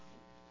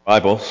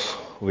Bibles,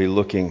 we'll be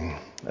looking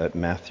at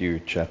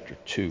Matthew chapter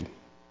 2,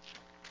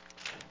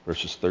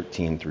 verses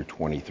 13 through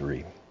 23.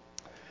 And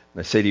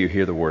I say to you,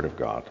 hear the word of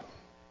God.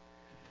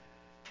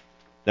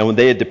 Now when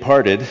they had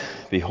departed,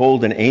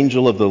 behold, an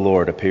angel of the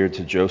Lord appeared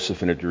to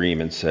Joseph in a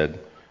dream and said,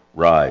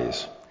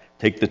 Rise,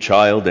 take the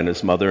child and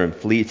his mother and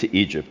flee to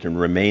Egypt and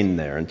remain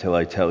there until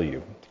I tell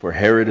you, for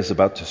Herod is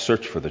about to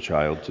search for the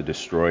child to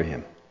destroy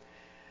him.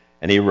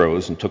 And he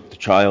arose and took the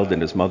child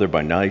and his mother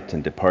by night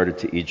and departed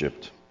to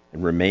Egypt,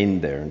 and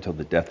remained there until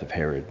the death of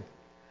Herod.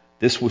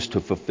 This was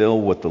to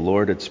fulfill what the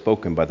Lord had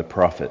spoken by the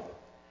prophet,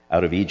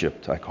 Out of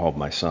Egypt I called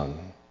my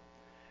son.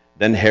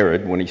 Then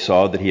Herod, when he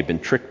saw that he had been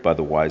tricked by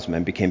the wise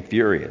men, became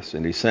furious,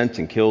 and he sent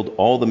and killed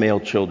all the male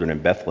children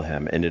in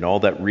Bethlehem and in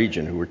all that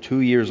region who were 2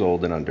 years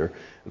old and under,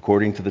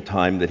 according to the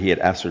time that he had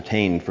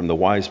ascertained from the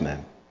wise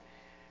men.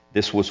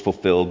 This was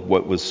fulfilled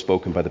what was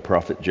spoken by the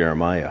prophet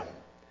Jeremiah.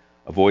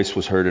 A voice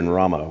was heard in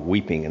Ramah,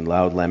 weeping in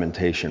loud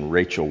lamentation,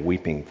 Rachel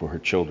weeping for her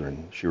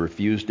children. She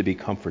refused to be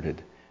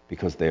comforted,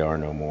 because they are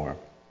no more.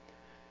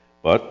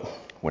 But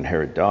when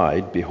Herod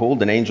died,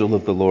 behold, an angel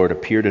of the Lord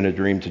appeared in a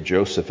dream to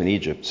Joseph in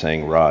Egypt,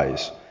 saying,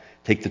 Rise,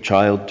 take the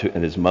child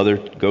and his mother,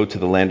 go to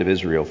the land of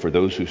Israel, for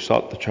those who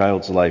sought the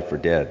child's life are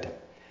dead.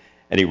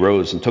 And he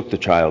rose and took the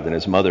child and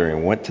his mother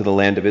and went to the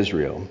land of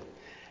Israel.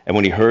 And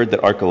when he heard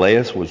that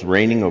Archelaus was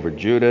reigning over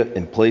Judah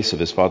in place of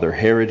his father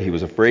Herod, he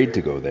was afraid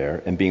to go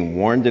there, and being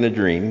warned in a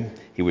dream,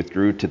 he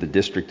withdrew to the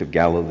district of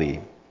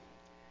Galilee.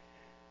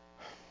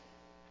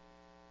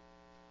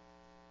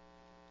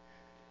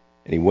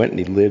 And he went and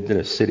he lived in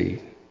a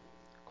city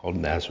called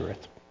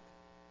Nazareth,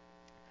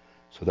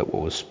 so that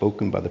what was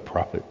spoken by the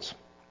prophets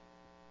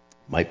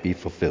might be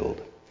fulfilled,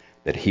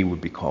 that he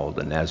would be called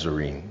a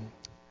Nazarene.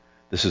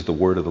 This is the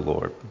word of the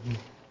Lord.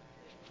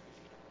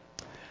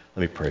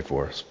 Let me pray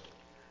for us.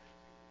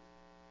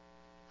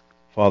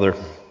 Father,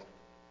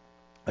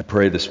 I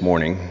pray this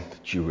morning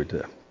that you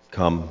would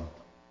come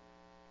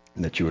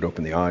and that you would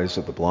open the eyes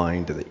of the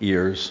blind and the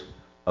ears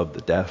of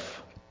the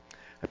deaf.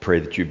 I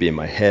pray that you'd be in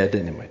my head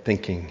and in my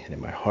thinking and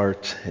in my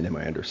heart and in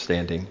my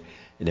understanding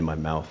and in my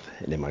mouth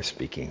and in my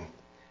speaking.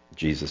 In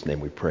Jesus' name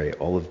we pray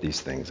all of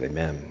these things.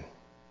 Amen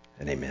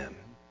and amen.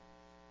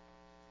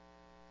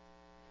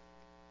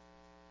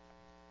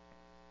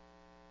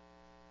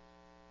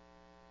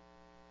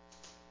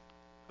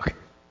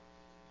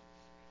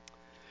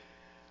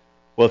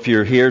 Well, if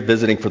you're here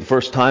visiting for the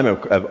first time,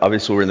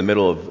 obviously we're in the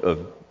middle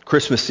of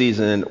Christmas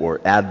season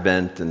or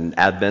Advent, and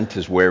Advent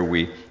is where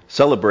we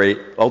celebrate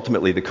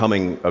ultimately the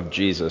coming of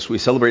Jesus. We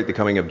celebrate the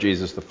coming of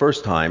Jesus the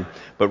first time,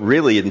 but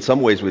really in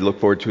some ways we look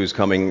forward to his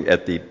coming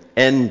at the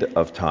end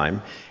of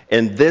time.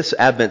 And this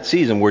Advent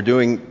season, we're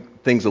doing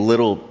things a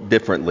little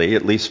differently,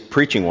 at least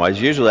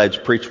preaching-wise. Usually I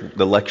just preach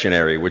the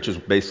lectionary, which is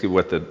basically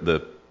what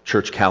the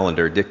church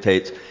calendar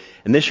dictates.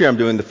 And this year I'm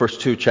doing the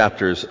first 2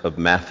 chapters of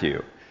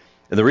Matthew.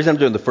 And the reason I'm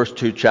doing the first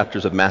 2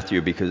 chapters of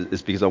Matthew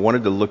is because I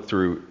wanted to look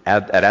through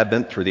at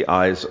Advent through the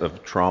eyes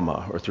of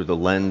trauma, or through the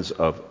lens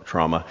of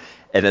trauma.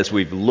 And as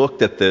we've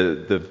looked at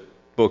the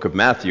book of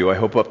Matthew, I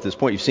hope up to this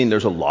point you've seen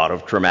there's a lot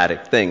of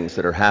traumatic things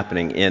that are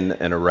happening in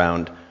and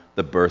around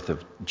the birth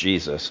of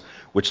Jesus,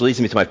 which leads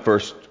me to my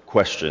first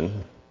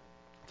question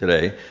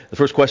today. The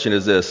first question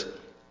is this: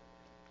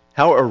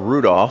 how are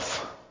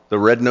Rudolph, the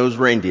red-nosed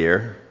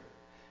reindeer,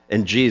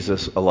 and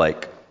Jesus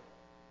alike?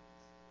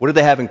 What do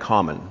they have in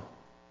common?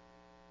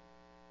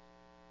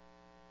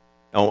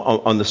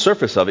 On the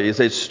surface of it, you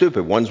say it's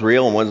stupid. One's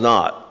real and one's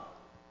not.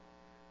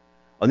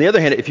 On the other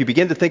hand, if you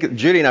begin to think,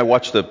 Judy and I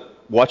watched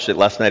it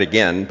last night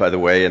again, by the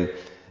way, and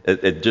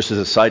it just as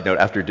a side note,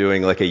 after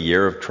doing like a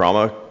year of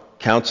trauma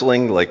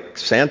counseling, like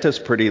Santa's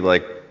pretty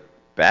like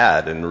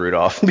bad, and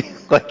Rudolph,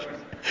 like,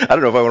 I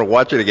don't know if I want to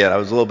watch it again. I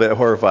was a little bit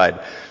horrified.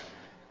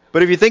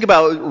 But if you think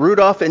about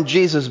Rudolph and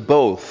Jesus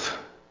both,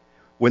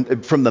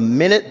 from the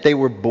minute they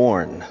were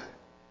born,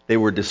 they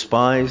were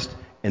despised,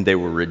 and they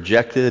were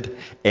rejected,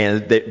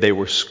 and they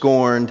were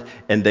scorned,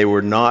 and they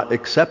were not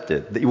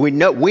accepted. We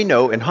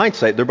know in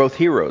hindsight they're both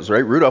heroes,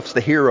 right? Rudolph's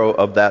the hero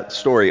of that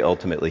story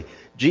ultimately.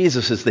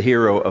 Jesus is the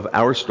hero of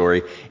our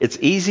story. It's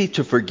easy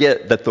to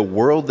forget that the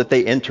world that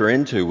they enter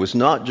into was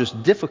not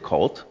just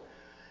difficult,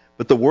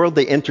 but the world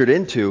they entered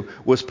into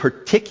was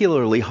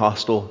particularly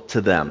hostile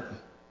to them.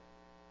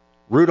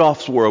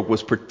 Rudolph's world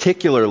was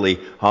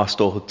particularly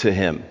hostile to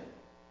him.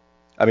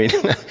 I mean,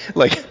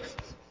 like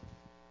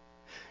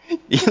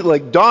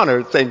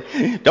Donner saying,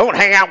 don't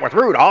hang out with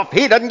Rudolph.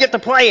 He doesn't get to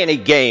play any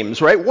games,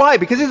 right? Why?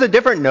 Because he's a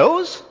different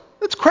nose?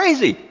 That's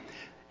crazy.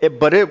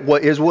 But it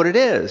is what it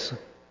is.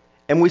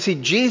 And we see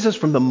Jesus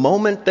from the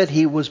moment that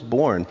he was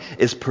born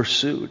is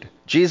pursued.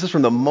 Jesus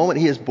from the moment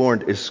he is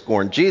born is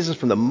scorned. Jesus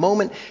from the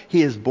moment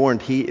he is born,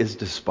 he is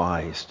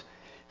despised.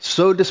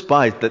 So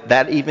despised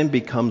that even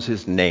becomes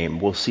his name.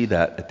 We'll see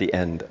that at the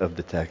end of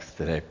the text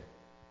today.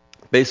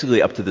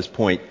 Basically, up to this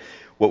point,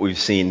 what we've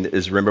seen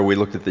is, remember, we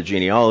looked at the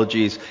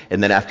genealogies,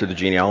 and then after the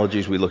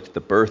genealogies, we looked at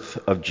the birth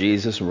of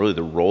Jesus and really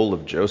the role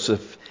of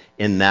Joseph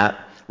in that.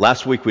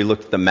 Last week, we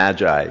looked at the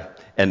Magi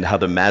and how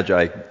the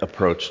Magi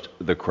approached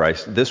the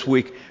Christ. This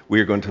week, we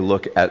are going to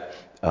look at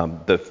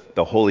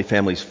the Holy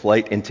Family's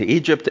flight into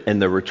Egypt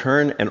and the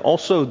return, and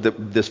also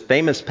this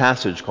famous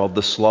passage called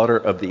the slaughter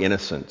of the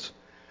innocents.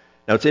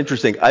 Now it's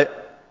interesting,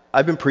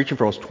 I've been preaching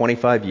for almost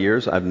 25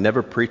 years. I've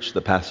never preached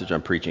the passage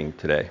I'm preaching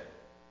today.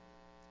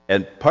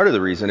 And part of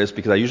the reason is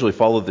because I usually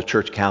follow the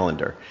church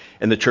calendar.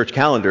 And the church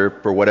calendar,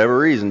 for whatever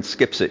reason,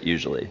 skips it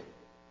usually.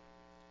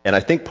 And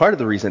I think part of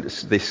the reason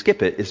they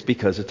skip it is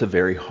because it's a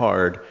very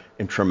hard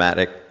and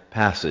traumatic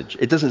passage.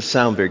 It doesn't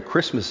sound very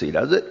Christmassy,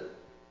 does it?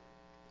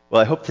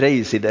 Well, I hope today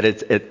you see that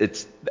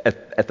it's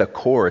at the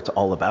core, it's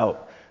all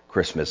about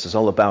Christmas. It's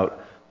all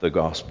about the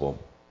gospel.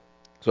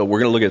 So we're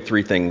going to look at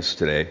three things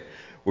today.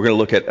 We're going to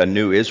look at a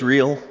new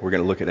Israel, we're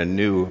going to look at a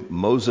new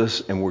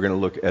Moses, and we're going to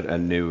look at a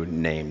new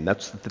name.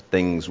 That's the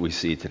things we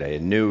see today. A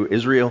new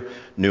Israel,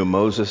 new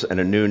Moses, and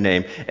a new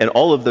name. And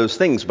all of those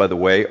things, by the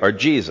way, are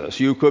Jesus.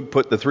 You could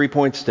put the 3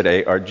 points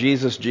today are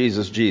Jesus,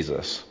 Jesus,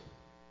 Jesus.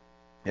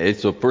 Okay,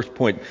 so first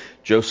point,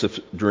 Joseph's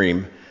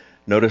dream.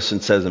 Notice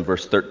it says in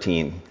verse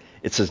 13,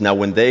 it says, "Now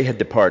when they had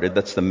departed,"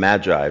 that's the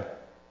Magi,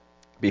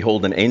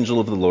 "behold, an angel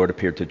of the Lord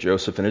appeared to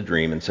Joseph in a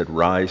dream and said,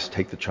 'Rise,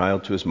 take the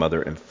child to his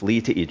mother and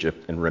flee to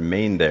Egypt and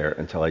remain there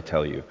until I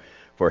tell you.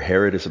 For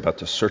Herod is about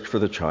to search for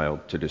the child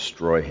to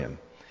destroy him.'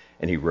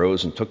 And he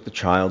rose and took the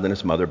child and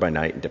his mother by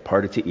night and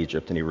departed to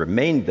Egypt, and he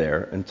remained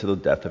there until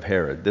the death of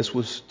Herod. This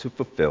was to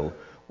fulfill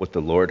what the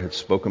Lord had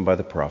spoken by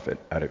the prophet,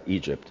 'Out of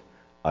Egypt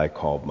I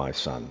called my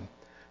son.'"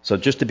 So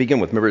just to begin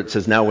with, remember it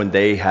says, "Now when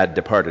they had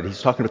departed."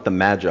 He's talking about the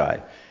Magi.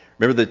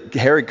 Remember that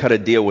Herod cut a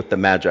deal with the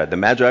Magi. The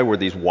Magi were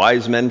these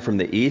wise men from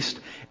the east,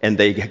 and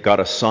they got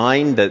a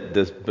sign that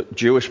the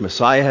Jewish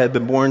Messiah had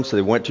been born, so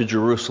they went to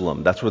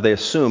Jerusalem. That's where they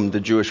assumed the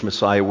Jewish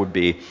Messiah would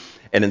be.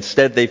 And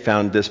instead they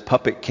found this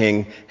puppet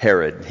king,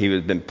 Herod. He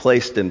had been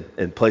placed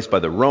by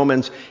the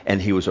Romans, and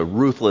he was a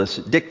ruthless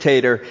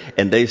dictator.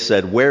 And they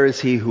said, "Where is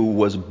he who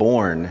was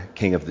born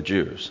king of the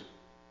Jews?"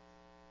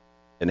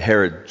 And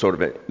Herod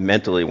sort of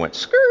mentally went,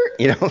 skirt,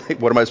 like,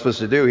 what am I supposed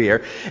to do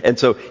here? And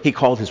so he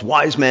called his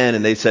wise men,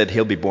 and they said,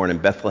 he'll be born in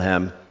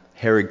Bethlehem.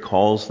 Herod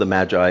calls the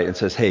Magi and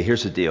says, "Hey,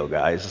 here's the deal,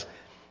 guys."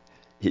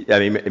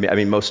 I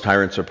mean, most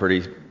tyrants are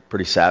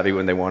pretty savvy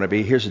when they want to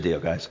be. Here's the deal,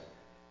 guys.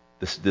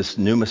 This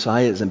new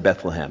Messiah is in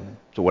Bethlehem.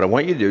 So what I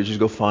want you to do is just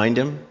go find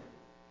him.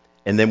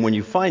 And then when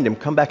you find him,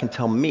 come back and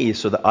tell me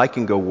so that I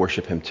can go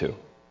worship him too.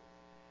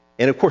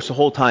 And of course, the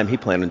whole time he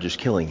planned on just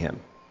killing him.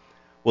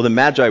 Well, the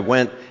Magi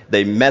went,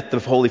 they met the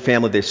Holy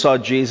Family, they saw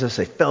Jesus,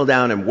 they fell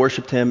down and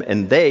worshiped him,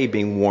 and they,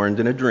 being warned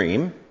in a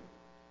dream,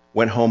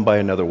 went home by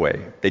another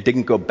way. They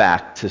didn't go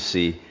back to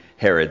see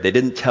Herod. They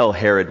didn't tell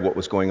Herod what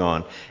was going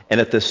on.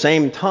 And at the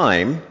same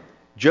time,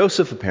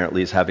 Joseph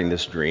apparently is having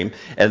this dream,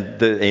 and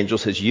the angel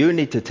says, "You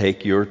need to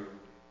take your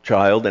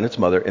child and its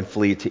mother and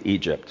flee to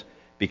Egypt,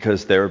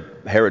 because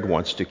Herod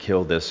wants to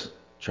kill this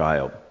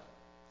child."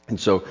 And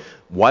so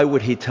why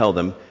would he tell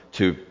them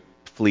to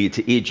flee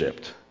to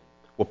Egypt?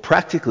 Well,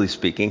 practically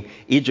speaking,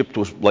 Egypt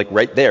was like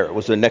right there. It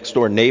was a next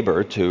door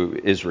neighbor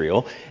to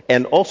Israel.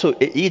 And also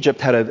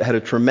Egypt had a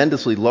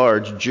tremendously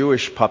large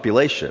Jewish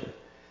population,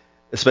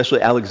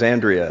 especially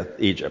Alexandria,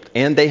 Egypt.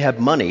 And they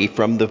had money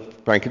from the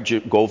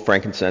gold,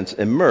 frankincense,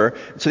 and myrrh.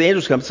 So the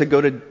angels come and said,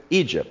 "Go to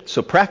Egypt."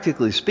 So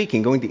practically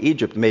speaking, going to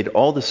Egypt made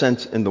all the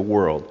sense in the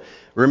world.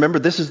 Remember,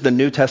 this is the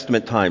New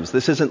Testament times.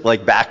 This isn't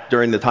like back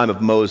during the time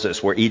of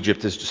Moses where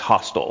Egypt is just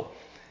hostile.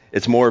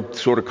 It's more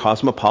sort of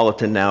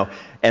cosmopolitan now,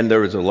 and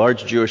there was a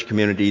large Jewish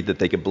community that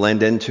they could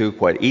blend into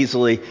quite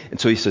easily. And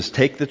so he says,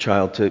 take the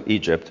child to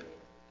Egypt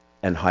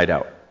and hide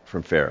out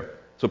from Pharaoh.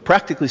 So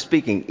practically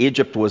speaking,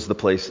 Egypt was the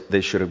place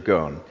they should have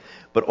gone.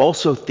 But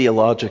also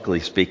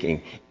theologically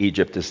speaking,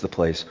 Egypt is the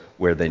place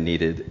where they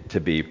needed to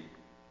be.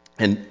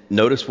 And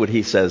notice what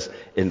he says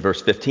in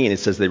verse 15. It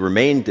says, "They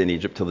remained in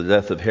Egypt till the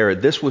death of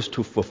Herod. This was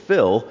to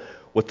fulfill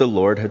what the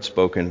Lord had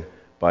spoken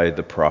by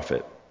the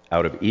prophet.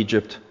 'Out of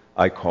Egypt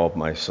I called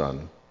my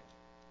son.'"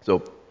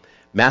 So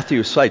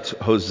Matthew cites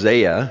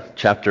Hosea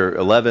chapter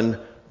 11,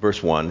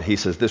 verse 1. He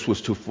says, "This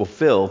was to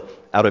fulfill,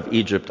 'Out of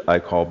Egypt I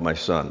called my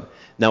son.'"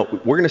 Now,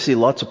 we're going to see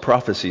lots of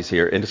prophecies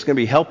here, and it's going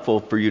to be helpful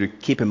for you to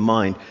keep in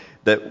mind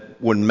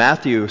that when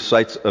Matthew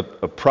cites a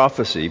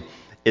prophecy,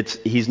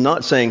 he's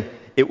not saying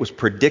it was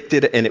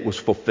predicted and it was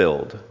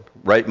fulfilled,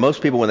 right?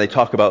 Most people, when they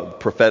talk about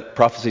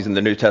prophecies in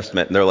the New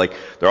Testament, and they're like,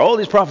 there are all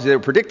these prophecies, they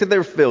were predicted, they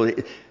were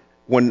fulfilled.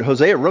 When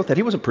Hosea wrote that,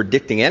 he wasn't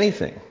predicting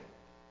anything.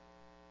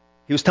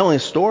 He was telling a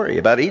story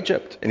about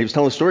Egypt, and he was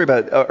telling a story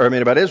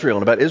about Israel,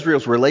 and about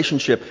Israel's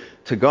relationship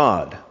to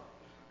God,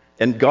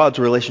 and God's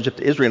relationship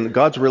to Israel. And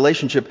God's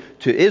relationship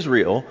to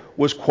Israel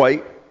was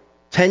quite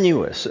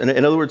tenuous. And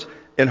in other words,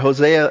 in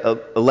Hosea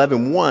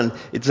 11:1,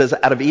 it says,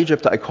 "Out of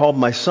Egypt I called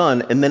my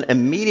son," and then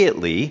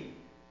immediately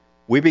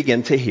we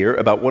begin to hear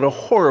about what a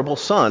horrible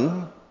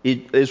son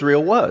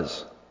Israel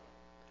was.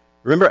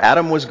 Remember,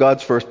 Adam was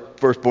God's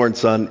firstborn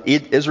son.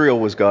 Israel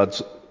was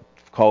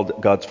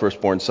called God's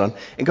firstborn son.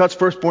 And God's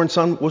firstborn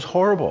son was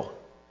horrible.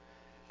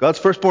 God's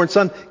firstborn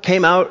son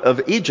came out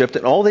of Egypt,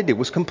 and all they did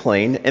was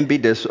complain and be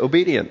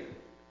disobedient.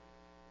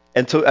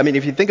 And so,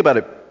 if you think about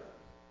it,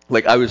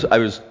 like I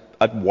was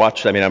I've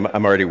watched, I'm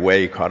already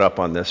way caught up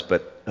on this,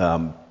 but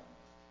on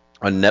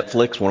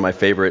Netflix, one of my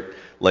favorite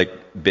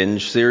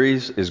binge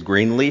series is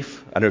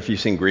Greenleaf. I don't know if you've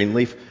seen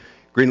Greenleaf.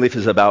 Greenleaf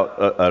is about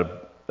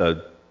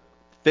a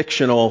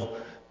fictional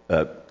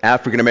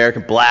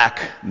African-American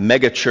black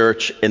mega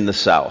church in the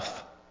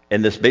South.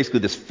 And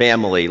this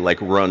family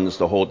runs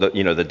the whole,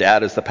 the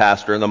dad is the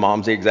pastor and the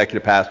mom's the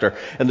executive pastor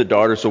and the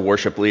daughter's the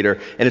worship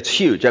leader. And it's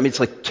huge. It's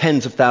like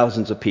tens of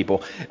thousands of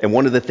people. And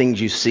one of the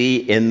things you see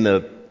in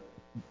the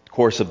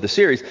course of the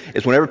series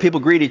is whenever people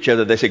greet each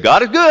other, they say,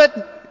 God is good.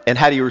 And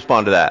how do you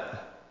respond to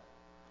that?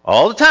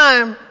 All the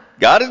time.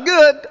 God is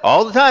good.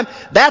 All the time.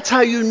 That's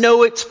how you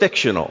know it's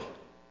fictional.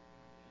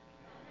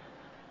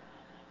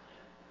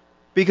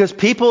 Because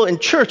people in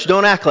church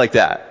don't act like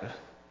that.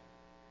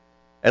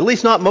 At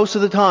least not most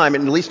of the time,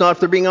 and at least not if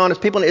they're being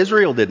honest. People in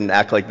Israel didn't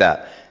act like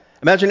that.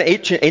 Imagine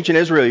ancient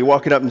Israel, you're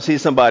walking up and see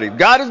somebody,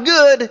 God is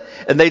good,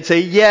 and they'd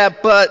say, yeah,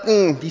 but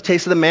you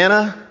tasted the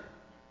manna?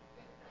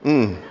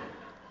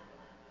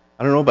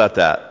 I don't know about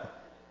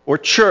that. Or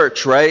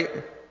church, right?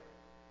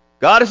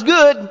 God is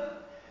good.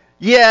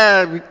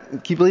 Yeah,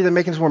 can you believe they're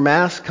making us wear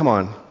masks? Come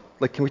on.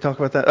 Can we talk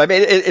about that?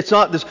 It's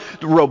not this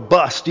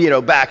robust,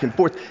 back and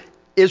forth.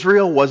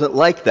 Israel wasn't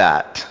like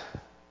that.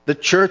 The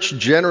church,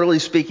 generally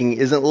speaking,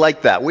 isn't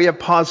like that. We have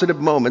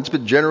positive moments,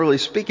 but generally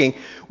speaking,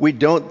 we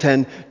don't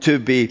tend to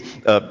be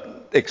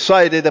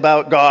excited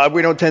about God.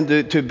 We don't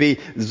tend to be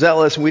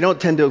zealous. We don't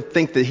tend to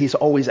think that He's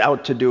always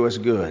out to do us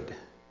good.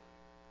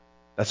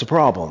 That's a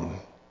problem.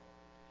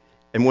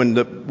 And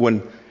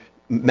when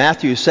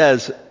Matthew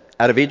says,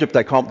 out of Egypt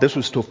I call, this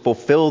was to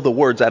fulfill the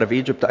words, out of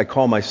Egypt I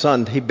call my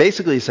son, he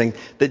basically is saying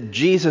that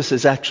Jesus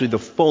is actually the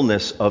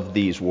fullness of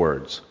these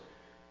words.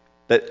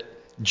 That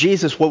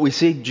Jesus, what we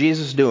see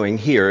Jesus doing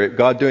here,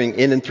 God doing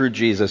in and through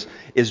Jesus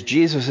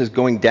is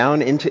going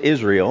down into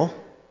Israel,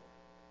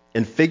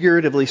 and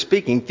figuratively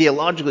speaking,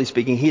 theologically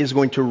speaking, He is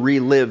going to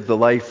relive the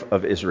life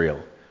of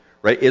Israel.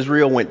 Right?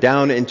 Israel went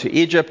down into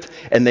Egypt,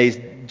 and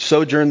they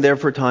sojourned there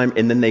for a time,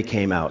 and then they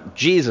came out.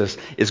 Jesus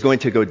is going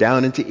to go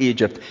down into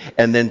Egypt,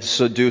 and then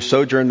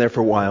sojourn there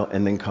for a while,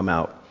 and then come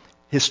out.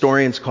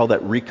 Historians call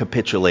that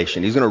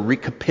recapitulation. He's going to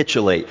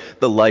recapitulate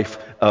the life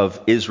of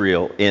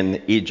Israel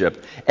in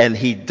Egypt. And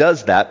He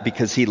does that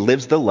because He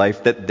lives the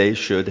life that they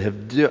should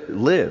have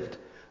lived.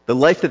 The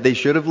life that they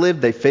should have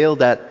lived, they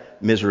failed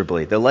at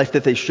miserably. The life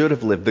that they should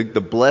have lived,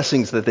 the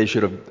blessings that they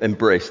should have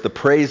embraced, the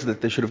praise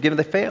that they should have given,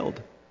 they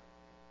failed.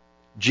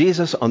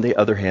 Jesus, on the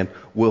other hand,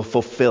 will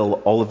fulfill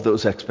all of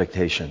those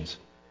expectations.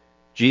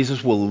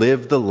 Jesus will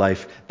live the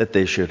life that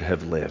they should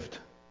have lived.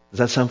 Does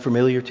that sound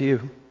familiar to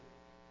you?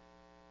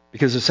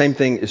 Because the same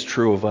thing is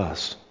true of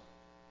us.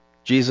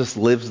 Jesus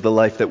lives the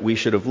life that we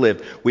should have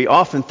lived. We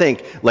often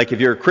think, if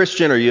you're a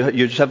Christian or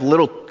you just have a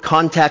little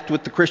contact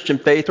with the Christian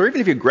faith, or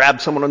even if you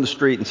grab someone on the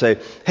street and say,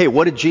 hey,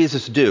 what did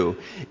Jesus do?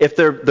 If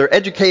they're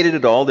educated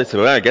at all, they say,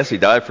 well, I guess He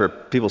died for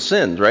people's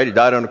sins, right? He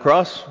died on the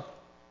cross.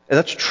 And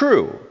that's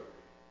true.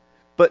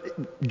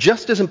 But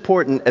just as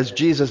important as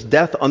Jesus'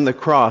 death on the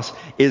cross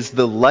is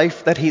the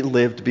life that He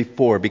lived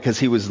before, because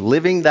He was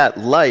living that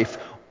life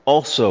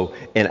also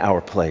in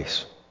our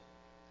place.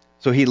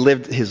 So He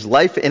lived His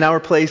life in our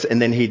place,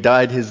 and then He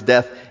died His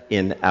death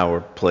in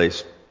our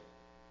place.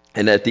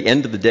 And at the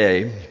end of the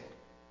day,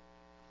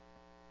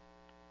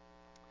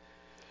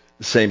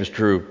 the same is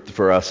true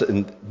for us.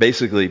 And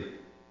basically,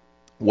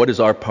 what is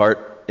our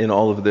part in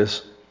all of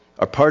this?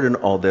 Our part in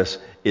all this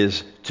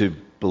is to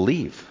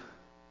believe.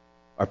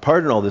 Our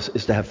part in all this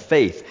is to have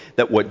faith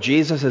that what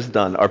Jesus has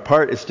done, our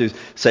part is to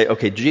say,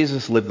 okay,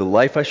 Jesus lived the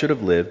life I should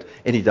have lived,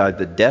 and He died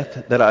the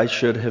death that I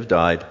should have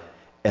died,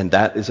 and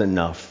that is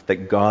enough,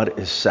 that God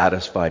is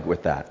satisfied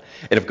with that.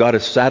 And if God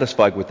is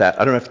satisfied with that,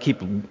 I don't have to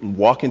keep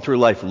walking through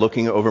life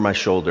looking over my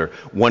shoulder,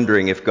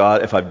 wondering if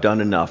I've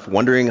done enough,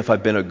 wondering if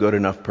I've been a good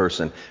enough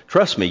person.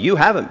 Trust me, you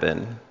haven't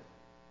been.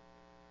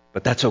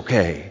 But that's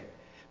okay,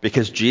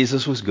 because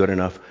Jesus was good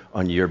enough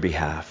on your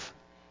behalf.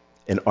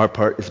 And our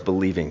part is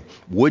believing.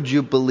 Would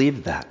you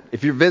believe that?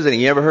 If you're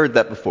visiting, you ever heard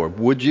that before?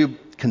 Would you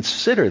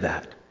consider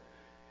that?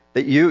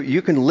 That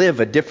you can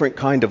live a different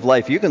kind of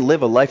life. You can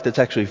live a life that's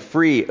actually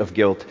free of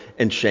guilt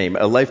and shame.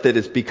 A life that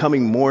is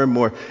becoming more and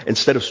more,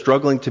 instead of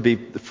struggling to be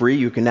free,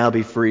 you can now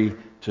be free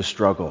to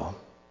struggle.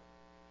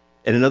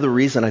 And another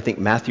reason I think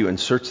Matthew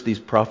inserts these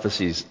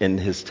prophecies in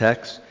his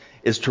text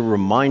is to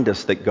remind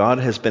us that God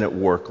has been at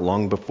work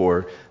long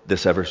before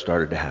this ever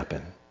started to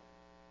happen.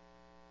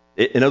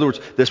 In other words,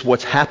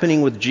 what's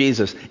happening with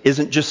Jesus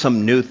isn't just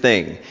some new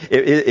thing.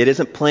 It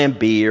isn't plan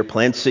B or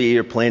plan C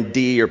or plan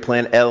D or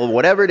plan L,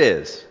 whatever it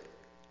is.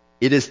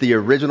 It is the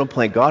original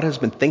plan. God has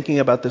been thinking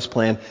about this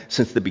plan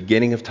since the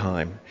beginning of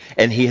time,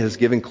 and He has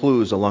given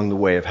clues along the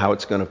way of how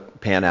it's going to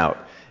pan out.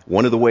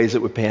 One of the ways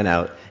it would pan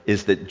out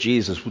is that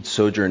Jesus would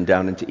sojourn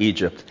down into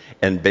Egypt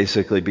and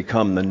basically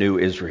become the new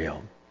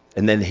Israel.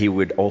 And then He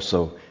would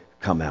also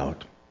come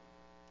out.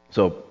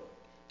 So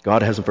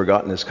God hasn't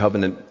forgotten His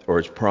covenant or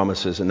His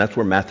promises, and that's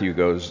where Matthew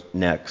goes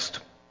next.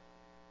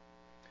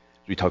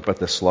 We talk about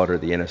the slaughter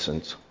of the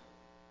innocents.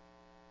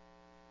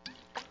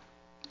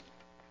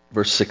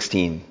 Verse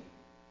 16.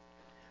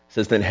 It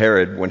says, then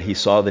Herod, when he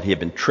saw that he had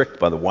been tricked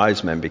by the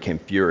wise men, became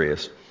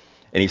furious,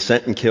 and he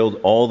sent and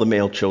killed all the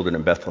male children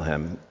in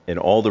Bethlehem, in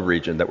all the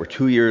region that were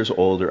 2 years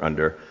old or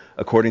under,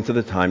 according to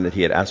the time that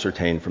he had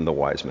ascertained from the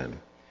wise men.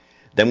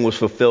 Then was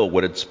fulfilled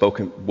what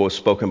was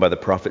spoken by the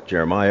prophet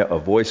Jeremiah. A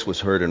voice was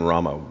heard in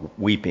Ramah,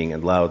 weeping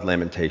and loud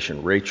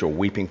lamentation, Rachel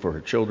weeping for her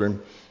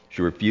children.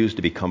 She refused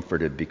to be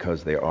comforted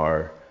because they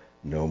are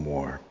no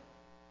more.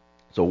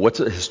 So what's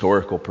a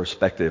historical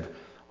perspective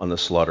on the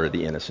slaughter of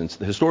the innocents?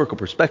 The historical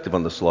perspective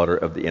on the slaughter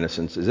of the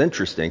innocents is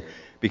interesting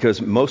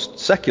because most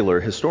secular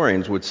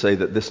historians would say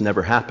that this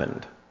never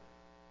happened.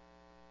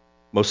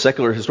 Most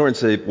secular historians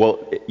say,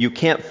 well, you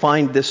can't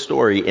find this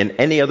story in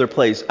any other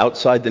place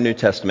outside the New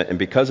Testament, and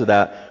because of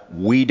that,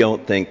 we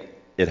don't think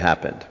it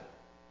happened.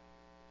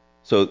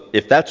 So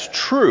if that's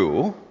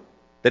true,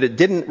 that it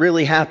didn't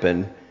really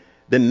happen,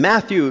 then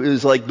Matthew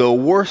is like the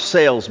worst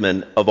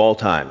salesman of all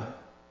time.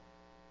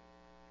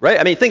 Right?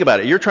 I mean, think about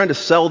it. You're trying to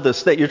sell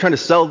this thing. You're trying to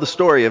sell the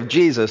story of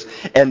Jesus,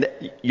 and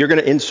you're going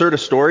to insert a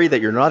story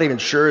that you're not even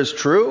sure is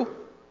true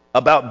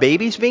about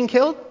babies being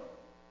killed?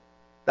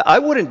 I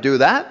wouldn't do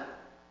that.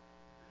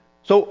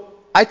 So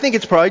I think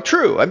it's probably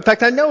true. In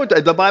fact, I know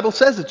the Bible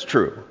says it's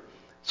true.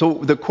 So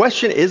the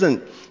question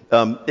isn't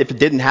if it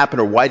didn't happen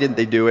or why didn't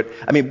they do it.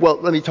 I mean, well,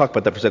 let me talk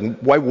about that for a second.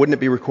 Why wouldn't it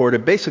be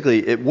recorded?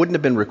 Basically, it wouldn't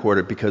have been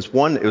recorded because,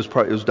 one, it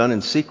was done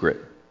in secret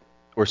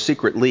or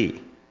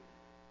secretly.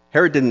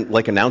 Herod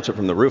didn't announce it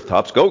from the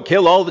rooftops, go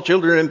kill all the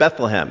children in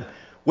Bethlehem,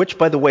 which,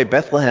 by the way,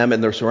 Bethlehem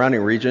and their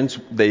surrounding regions,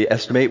 they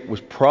estimate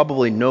was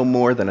probably no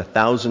more than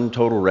 1,000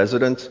 total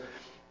residents.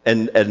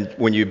 And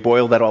when you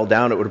boil that all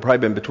down, it would have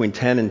probably been between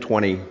 10 and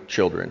 20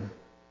 children.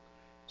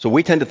 So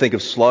we tend to think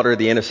of slaughter of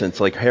the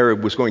innocents like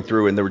Herod was going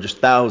through and there were just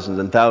thousands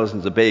and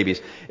thousands of babies.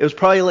 It was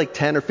probably like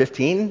 10 or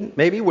 15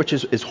 maybe, which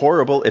is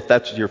horrible if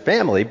that's your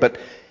family. But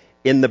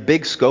in the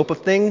big scope of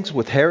things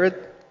with Herod,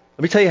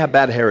 let me tell you how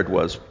bad Herod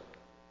was.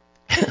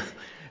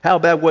 How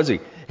bad was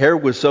he?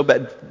 Herod was so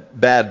bad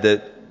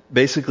that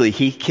basically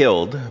he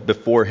killed,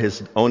 before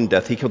his own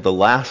death, he killed the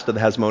last of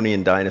the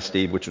Hasmonean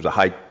dynasty, which was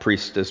a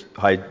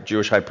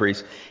Jewish high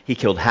priest. He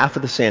killed half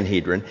of the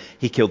Sanhedrin.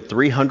 He killed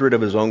 300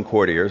 of his own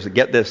courtiers.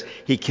 Get this,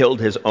 he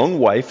killed his own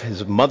wife,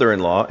 his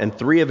mother-in-law, and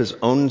 3 of his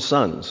own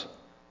sons.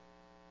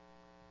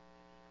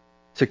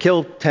 To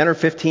kill 10 or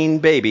 15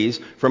 babies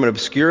from an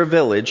obscure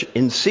village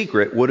in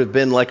secret would have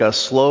been like a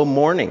slow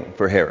mourning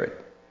for Herod.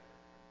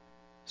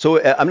 So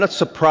I'm not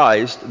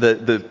surprised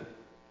that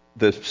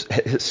the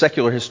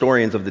secular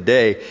historians of the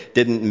day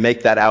didn't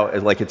make that out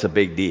as like it's a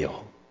big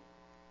deal.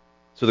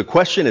 So the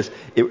question is,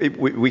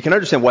 we can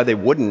understand why they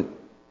wouldn't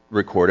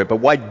record it, but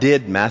why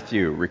did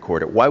Matthew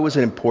record it? Why was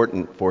it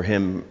important for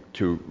him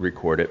to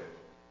record it?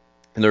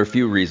 And there are a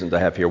few reasons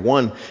I have here.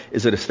 One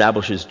is it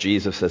establishes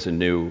Jesus as a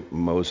new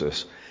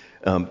Moses.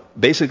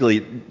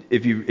 Basically,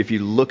 if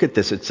you look at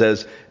this, it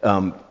says,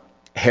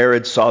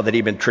 Herod saw that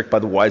he'd been tricked by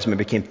the wise men,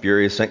 became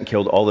furious, sent and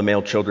killed all the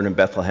male children in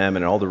Bethlehem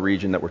and all the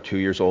region that were 2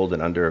 years old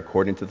and under,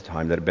 according to the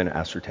time that had been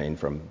ascertained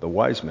from the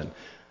wise men.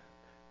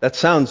 That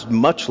sounds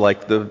much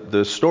like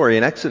the story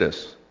in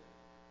Exodus,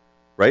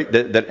 right?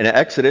 That in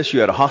Exodus you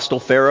had a hostile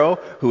Pharaoh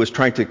who was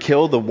trying to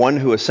kill the one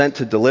who was sent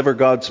to deliver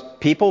God's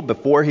people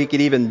before he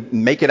could even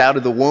make it out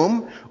of the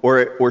womb,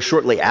 or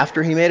shortly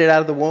after he made it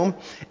out of the womb.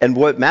 And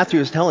what Matthew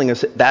is telling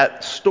us,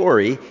 that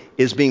story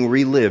is being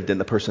relived in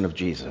the person of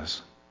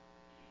Jesus.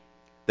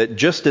 That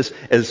just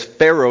as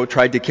Pharaoh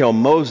tried to kill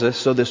Moses,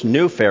 so this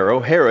new Pharaoh,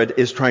 Herod,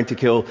 is trying to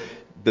kill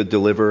the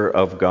deliverer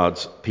of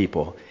God's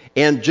people.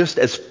 And just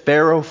as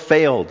Pharaoh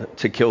failed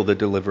to kill the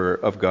deliverer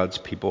of God's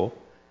people,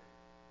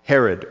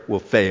 Herod will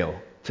fail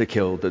to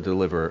kill the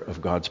deliverer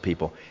of God's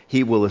people.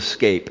 He will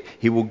escape.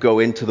 He will go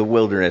into the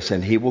wilderness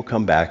and he will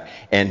come back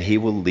and he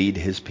will lead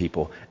his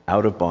people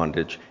out of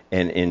bondage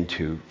and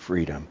into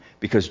freedom.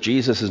 Because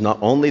Jesus is not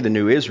only the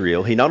new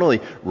Israel, he not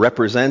only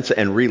represents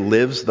and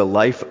relives the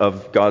life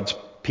of God's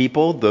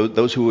people,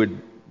 those who would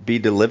be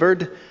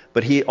delivered,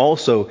 but he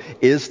also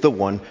is the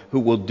one who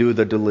will do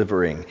the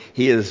delivering.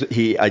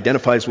 He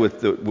identifies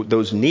with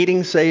those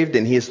needing saved,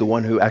 and he is the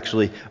one who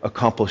actually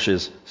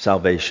accomplishes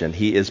salvation.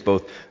 He is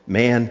both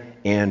man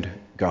and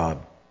God.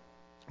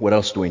 What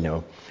else do we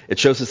know? It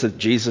shows us that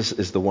Jesus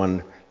is the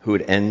one who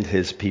would end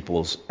his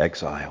people's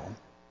exile.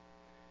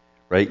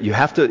 Right? You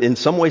have to, in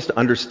some ways, to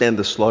understand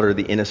the slaughter of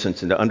the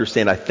innocents and to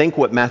understand, I think,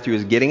 what Matthew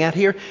is getting at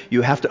here,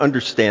 you have to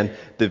understand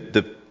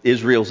the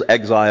Israel's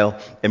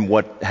exile and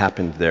what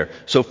happened there.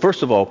 So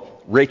first of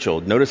all, Rachel.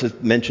 Notice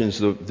it mentions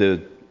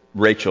the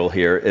Rachel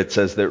here. It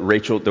says that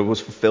Rachel, that was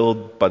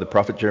fulfilled by the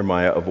prophet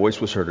Jeremiah, a voice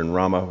was heard in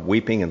Ramah,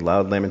 weeping and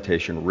loud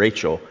lamentation,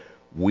 Rachel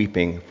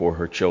weeping for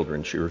her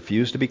children. She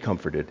refused to be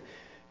comforted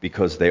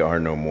because they are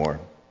no more.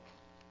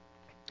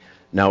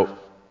 Now,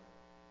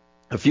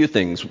 a few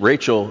things.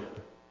 Rachel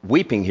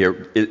weeping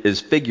here is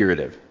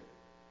figurative.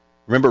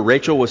 Remember,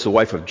 Rachel was the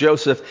wife of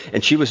Joseph,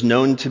 and she was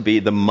known to be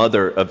the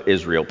mother of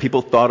Israel.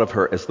 People thought of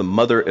her as the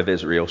mother of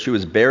Israel. She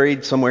was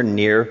buried somewhere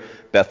near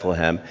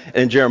Bethlehem.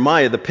 And in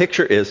Jeremiah, the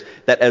picture is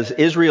that as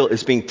Israel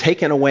is being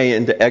taken away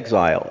into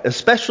exile,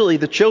 especially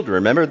the children,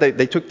 remember,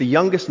 they took the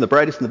youngest and the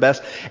brightest and the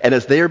best, and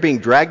as they are being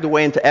dragged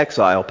away into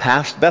exile,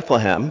 past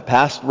Bethlehem,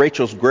 past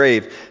Rachel's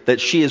grave, that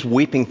she is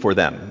weeping for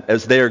them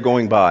as they are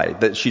going by,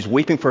 that she's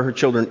weeping for her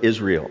children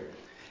Israel,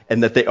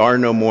 and that they are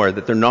no more,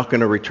 that they're not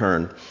going to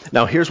return.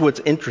 Now, here's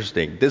what's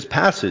interesting. This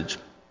passage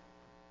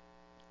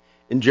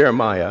in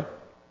Jeremiah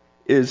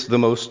is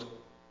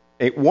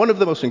one of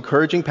the most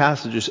encouraging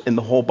passages in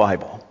the whole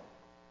Bible.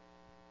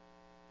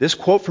 This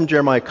quote from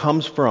Jeremiah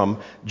comes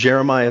from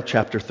Jeremiah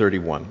chapter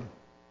 31.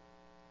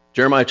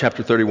 Jeremiah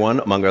chapter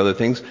 31, among other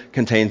things,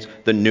 contains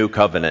the new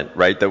covenant,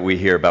 right, that we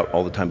hear about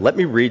all the time. Let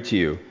me read to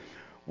you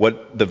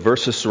what the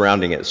verses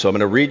surrounding it. So I'm going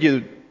to read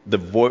you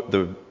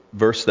the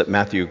verse that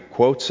Matthew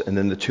quotes, and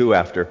then the two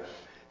after. It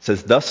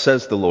says, "Thus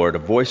says the Lord, a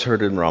voice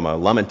heard in Ramah,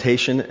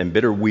 lamentation and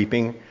bitter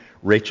weeping.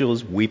 Rachel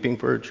is weeping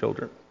for her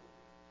children.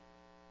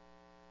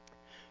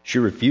 She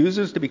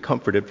refuses to be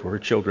comforted for her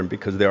children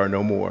because they are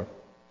no more.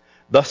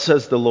 Thus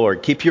says the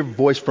Lord, keep your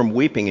voice from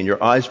weeping and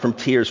your eyes from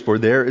tears, for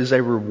there is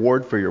a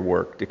reward for your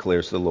work,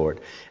 declares the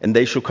Lord. And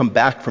they shall come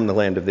back from the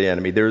land of the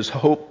enemy. There is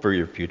hope for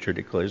your future,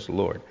 declares the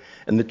Lord.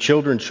 And the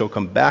children shall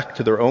come back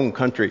to their own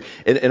country."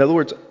 In other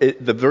words,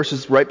 the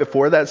verses right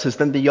before that says,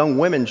 "Then the young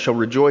women shall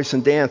rejoice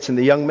and dance, and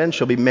the young men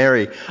shall be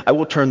merry. I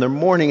will turn their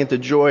mourning into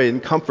joy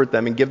and comfort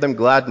them and give them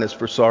gladness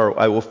for sorrow.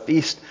 I will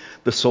feast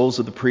the souls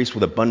of the priests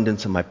with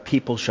abundance, and my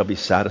people shall be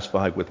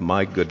satisfied with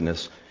my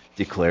goodness,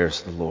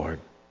 declares the Lord."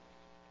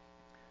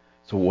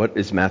 So what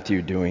is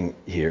Matthew doing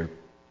here?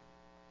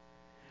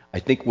 I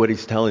think what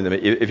he's telling them,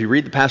 if you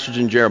read the passage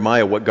in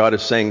Jeremiah, what God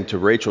is saying to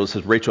Rachel, it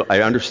says, "Rachel,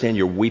 I understand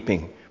you're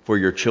weeping for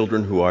your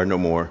children who are no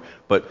more,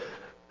 but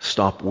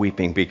stop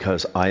weeping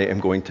because I am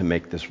going to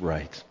make this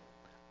right.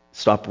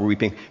 Stop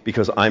weeping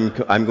because I'm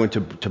going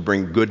to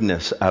bring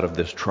goodness out of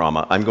this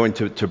trauma. I'm going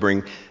to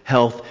bring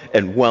health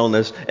and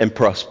wellness and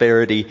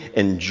prosperity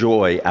and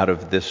joy out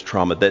of this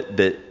trauma."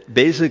 That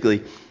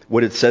basically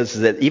what it says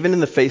is that even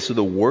in the face of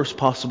the worst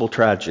possible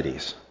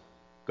tragedies,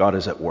 God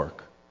is at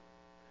work.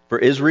 For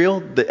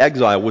Israel, the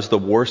exile was the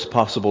worst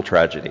possible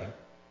tragedy.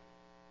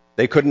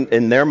 They couldn't,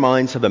 in their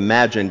minds, have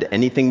imagined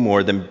anything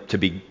more than to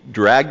be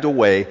dragged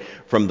away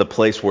from the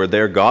place where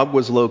their God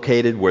was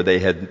located, where they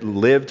had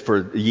lived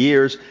for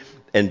years,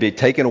 and be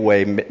taken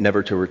away,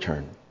 never to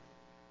return.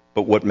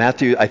 But what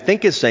Matthew, I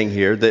think, is saying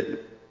here,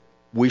 that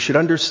we should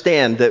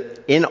understand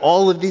that in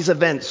all of these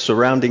events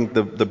surrounding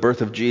the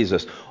birth of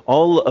Jesus,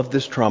 all of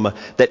this trauma,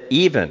 that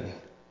even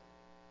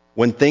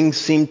when things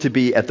seem to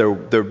be at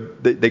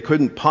they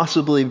couldn't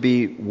possibly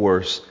be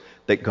worse,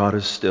 that God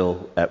is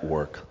still at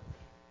work.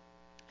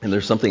 And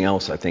there's something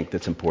else I think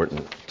that's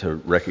important to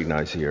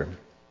recognize here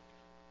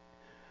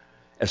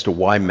as to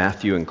why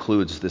Matthew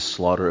includes this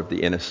slaughter of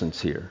the innocents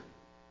here,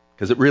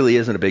 because it really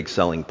isn't a big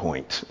selling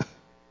point.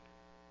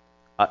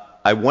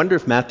 I wonder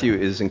if Matthew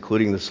is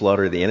including the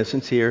slaughter of the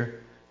innocents here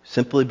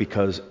simply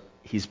because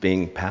he's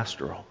being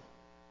pastoral.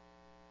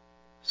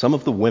 Some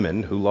of the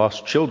women who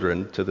lost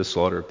children to the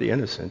slaughter of the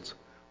innocents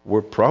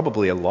were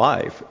probably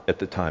alive at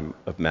the time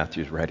of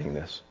Matthew's writing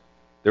this.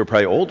 They were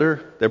probably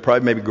older. They're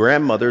probably maybe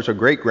grandmothers or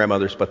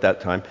great-grandmothers by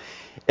that time.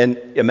 And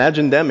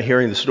imagine them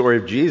hearing the story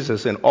of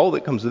Jesus and all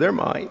that comes to their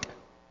mind.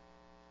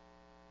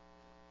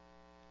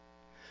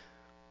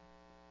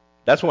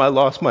 "That's why I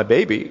lost my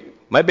baby.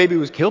 My baby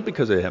was killed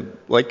because of him."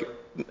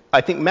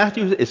 I think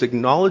Matthew is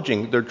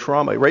acknowledging their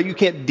trauma, right? You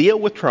can't deal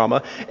with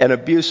trauma and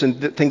abuse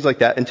and things like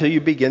that until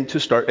you begin to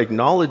start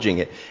acknowledging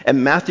it.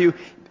 And Matthew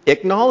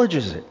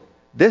acknowledges it.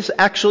 This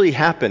actually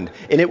happened,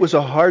 and it was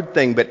a hard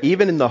thing, but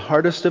even in the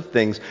hardest of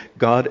things,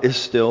 God is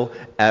still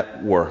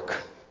at work.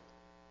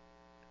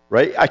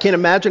 Right? I can't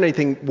imagine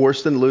anything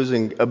worse than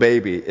losing a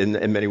baby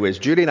in many ways.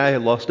 Judy and I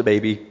had lost a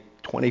baby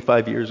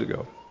 25 years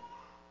ago.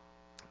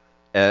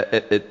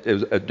 It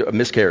was a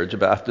miscarriage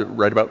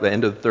right about the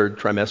end of the third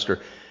trimester.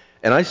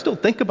 And I still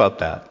think about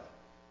that.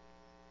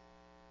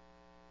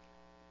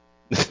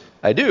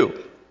 I do.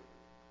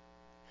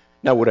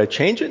 Now, would I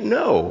change it?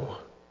 No.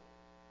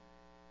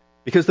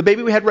 Because the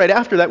baby we had right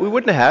after that, we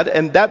wouldn't have had,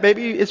 and that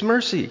baby is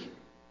Mercy.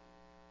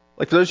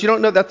 For those of you who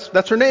don't know,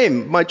 that's her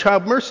name. My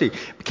child Mercy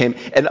became.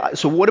 And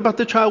so what about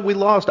the child we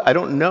lost? I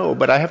don't know,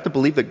 but I have to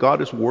believe that God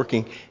is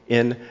working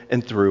in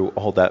and through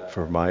all that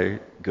for my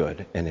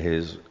good and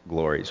His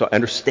glory. So I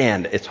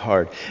understand it's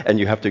hard, and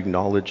you have to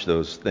acknowledge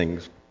those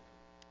things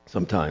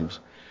sometimes.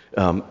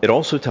 It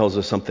also tells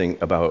us something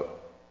about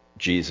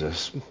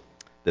Jesus,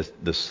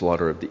 the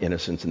slaughter of the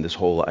innocents, and this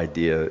whole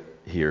idea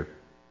here.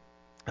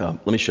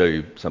 Let me show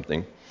you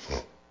something.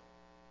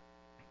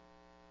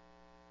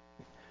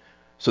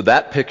 So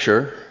that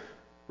picture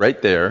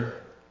right there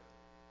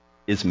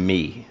is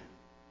me.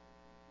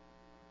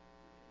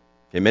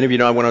 Okay, many of you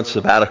know I went on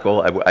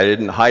sabbatical. I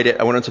didn't hide it.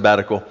 I went on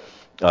sabbatical.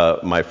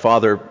 My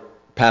father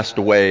passed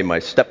away. My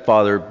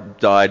stepfather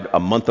died a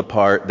month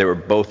apart. They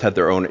both had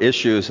their own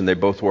issues, and they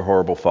both were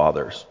horrible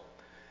fathers.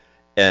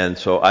 And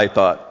so I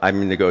thought, I'm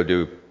going to go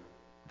do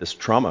this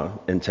trauma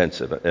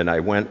intensive. And I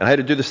went, and I had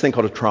to do this thing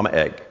called a trauma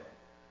egg,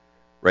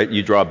 right?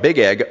 You draw a big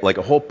egg, like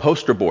a whole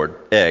poster board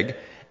egg,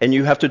 and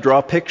you have to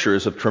draw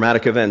pictures of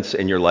traumatic events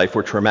in your life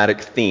or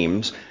traumatic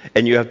themes,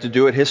 and you have to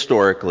do it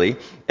historically.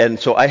 And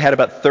so I had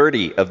about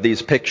 30 of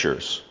these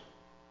pictures.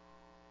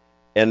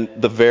 And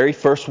the very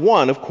first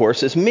one, of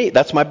course, is me.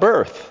 That's my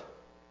birth.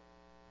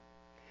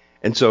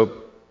 And so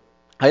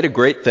I had a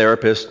great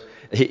therapist.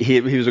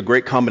 He was a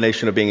great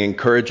combination of being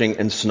encouraging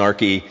and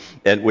snarky,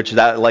 and which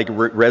that like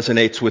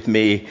resonates with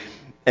me.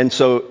 And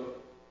so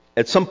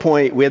at some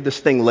point, we had this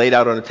thing laid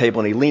out on a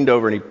table, and he leaned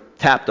over and he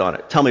tapped on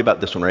it. Tell me about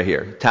this one right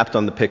here. He tapped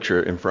on the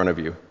picture in front of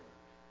you.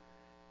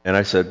 And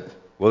I said,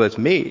 well, that's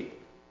me.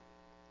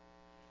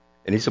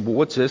 And he said, well,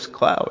 what's this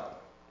cloud?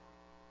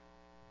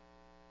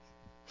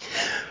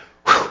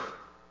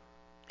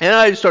 And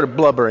I just started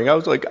blubbering. I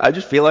was like, I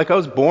just feel like I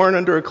was born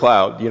under a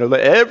cloud. You know, that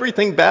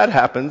everything bad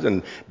happens,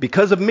 and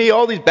because of me,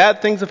 all these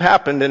bad things have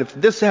happened, and if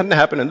this hadn't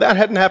happened, and that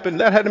hadn't happened,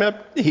 and that hadn't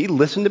happened, he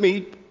listened to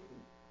me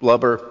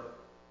blubber.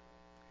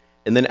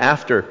 And then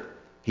after,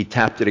 he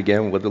tapped it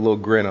again with a little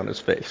grin on his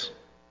face.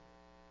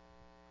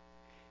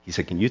 He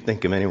said, can you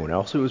think of anyone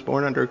else who was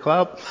born under a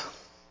cloud?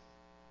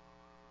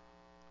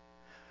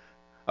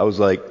 I was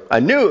like,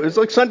 I knew, it was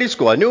like Sunday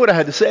school. I knew what I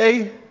had to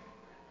say.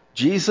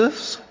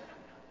 Jesus.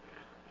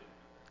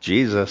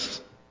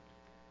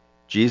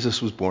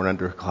 Jesus was born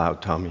under a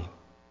cloud, Tommy.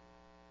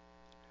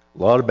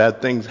 A lot of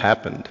bad things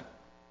happened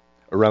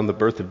around the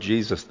birth of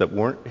Jesus that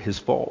weren't his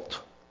fault,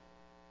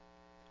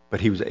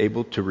 but he was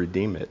able to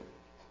redeem it.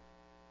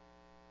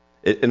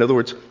 In other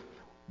words,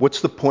 what's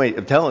the point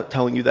of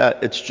telling you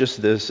that? It's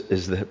just this,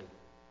 is that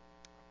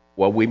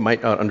while we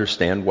might not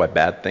understand why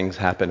bad things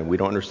happen, and we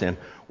don't understand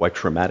why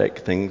traumatic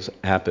things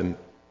happen,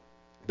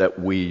 that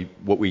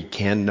what we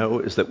can know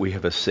is that we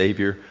have a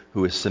Savior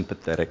who is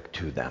sympathetic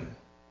to them.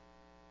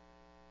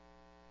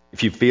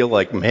 If you feel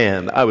like,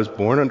 man, I was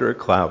born under a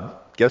cloud,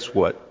 guess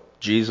what?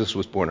 Jesus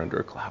was born under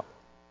a cloud.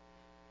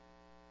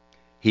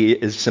 He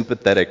is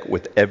sympathetic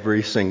with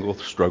every single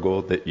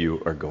struggle that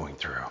you are going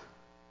through.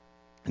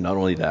 And not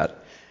only that,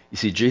 you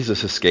see,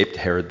 Jesus escaped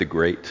Herod the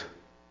Great,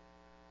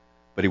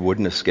 but he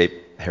wouldn't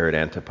escape Herod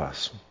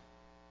Antipas,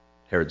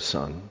 Herod's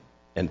son,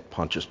 and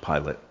Pontius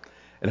Pilate.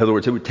 In other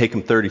words, it would take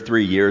him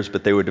 33 years,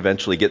 but they would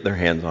eventually get their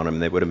hands on him.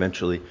 They would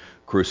eventually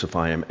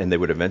crucify him, and they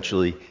would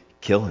eventually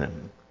kill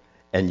him.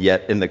 And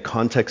yet, in the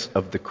context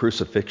of the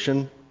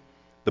crucifixion,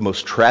 the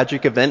most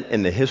tragic event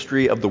in the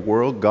history of the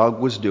world, God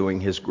was doing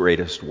his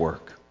greatest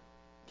work.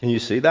 Can you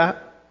see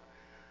that?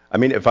 I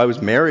mean, if I was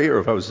Mary or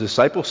if I was a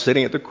disciple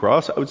sitting at the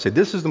cross, I would say,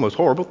 this is the most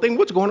horrible thing.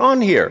 What's going on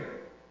here?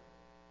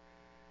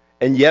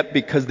 And yet,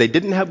 because they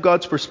didn't have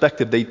God's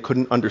perspective, they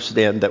couldn't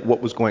understand that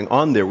what was going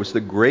on there was the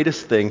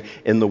greatest thing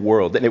in the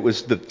world. And it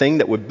was the thing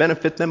that would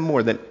benefit them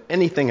more than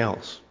anything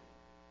else.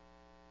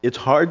 It's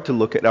hard to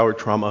look at our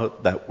trauma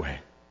that way.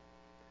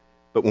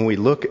 But when we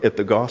look at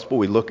the gospel,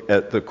 we look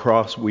at the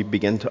cross, we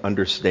begin to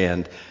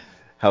understand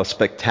how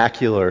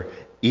spectacular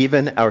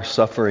even our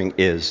suffering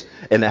is,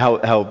 and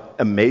how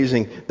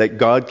amazing that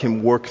God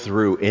can work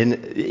through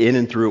in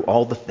and through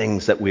all the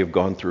things that we have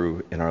gone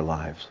through in our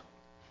lives.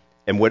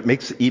 And what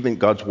makes even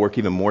God's work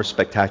even more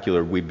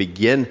spectacular, we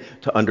begin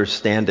to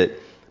understand it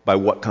by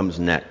what comes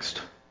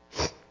next.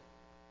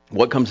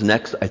 What comes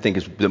next, I think,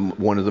 is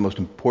one of the most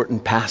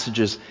important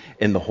passages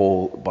in the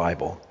whole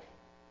Bible.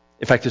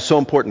 In fact, it's so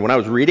important. When I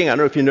was reading, I don't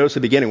know if you noticed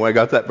at the beginning, when I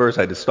got to that verse,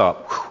 I had to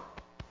stop.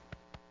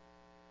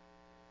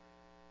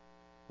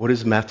 What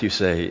does Matthew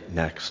say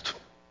next?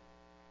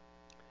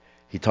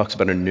 He talks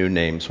about a new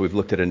name. So we've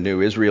looked at a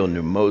new Israel, a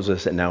new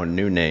Moses, and now a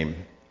new name.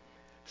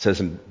 It says,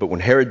 but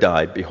when Herod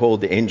died, behold,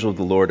 the angel of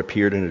the Lord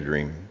appeared in a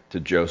dream to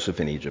Joseph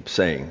in Egypt,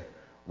 saying,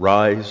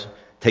 rise,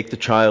 take the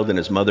child and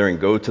his mother and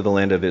go to the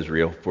land of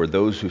Israel, for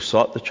those who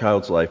sought the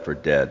child's life are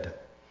dead.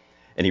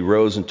 And he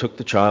rose and took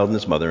the child and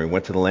his mother and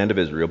went to the land of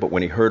Israel. But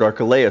when he heard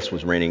Archelaus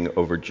was reigning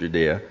over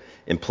Judea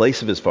in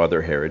place of his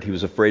father Herod, he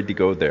was afraid to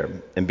go there.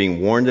 And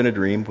being warned in a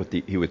dream,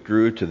 he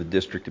withdrew to the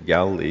district of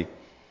Galilee.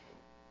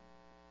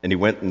 And he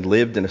went and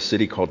lived in a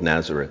city called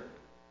Nazareth,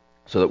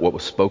 so that what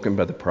was spoken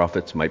by the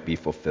prophets might be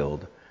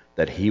fulfilled,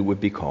 that he would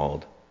be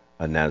called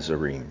a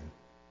Nazarene.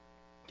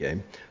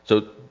 Okay?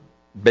 So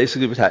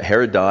basically what's happening,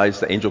 Herod dies,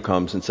 the angel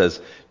comes and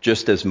says,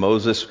 just as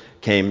Moses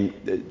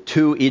came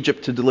to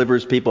Egypt to deliver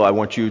his people, I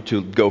want you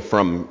to go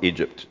from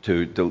Egypt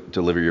to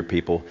deliver your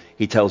people.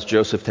 He tells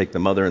Joseph, take the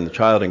mother and the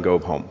child and go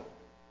home.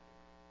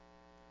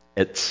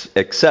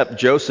 Except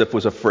Joseph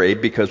was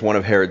afraid because one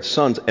of Herod's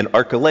sons, and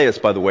Archelaus,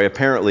 by the way,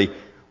 apparently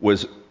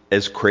was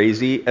as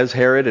crazy as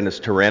Herod and as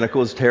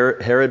tyrannical as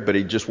Herod, but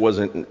he just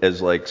wasn't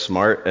as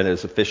smart and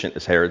as efficient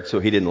as Herod, so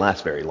he didn't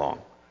last very long.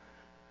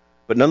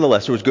 But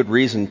nonetheless, there was good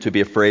reason to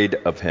be afraid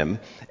of him,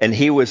 and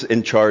he was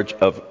in charge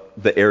of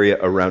the area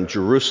around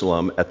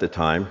Jerusalem at the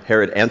time.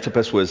 Herod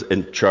Antipas was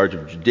in charge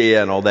of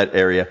Judea and all that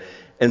area,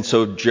 and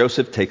so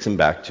Joseph takes him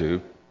back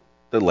to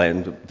the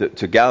land,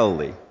 to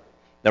Galilee.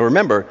 Now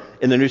remember,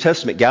 in the New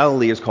Testament,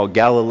 Galilee is called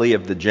Galilee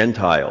of the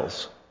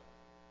Gentiles.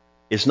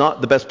 is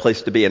not the best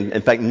place to be. And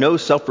in fact, no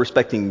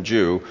self-respecting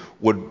Jew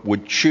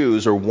would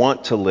choose or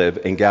want to live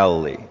in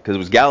Galilee, because it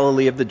was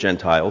Galilee of the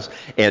Gentiles,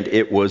 and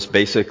it was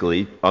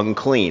basically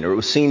unclean, or it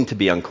was seen to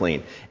be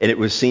unclean, and it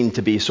was seen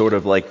to be sort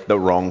of like the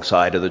wrong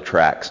side of the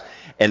tracks.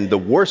 And the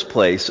worst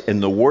place in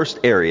the worst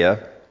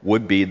area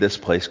would be this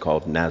place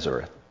called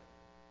Nazareth.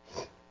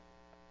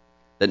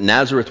 That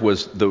Nazareth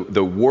was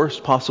the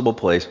worst possible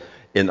place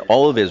in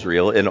all of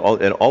Israel, and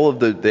all of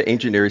the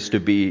ancient areas to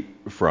be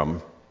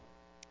from.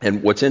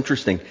 And what's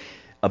interesting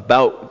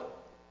about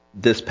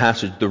this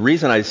passage, the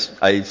reason I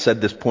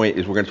said this point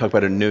is we're going to talk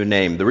about a new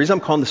name. The reason I'm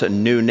calling this a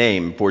new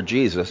name for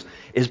Jesus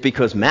is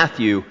because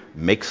Matthew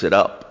makes it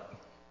up.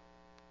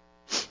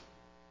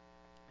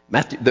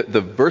 Matthew,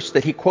 the verse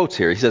that he quotes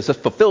here, he says, "It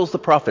fulfills the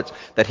prophets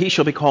that he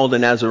shall be called a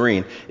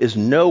Nazarene," is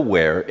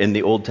nowhere in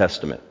the Old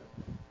Testament.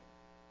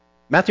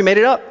 Matthew made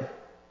it up.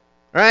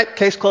 All right,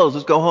 case closed,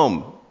 let's go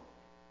home.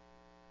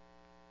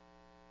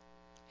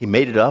 He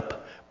made it up.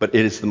 But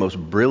it is the most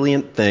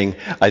brilliant thing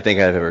I think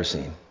I've ever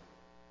seen.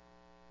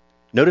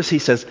 Notice he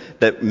says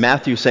that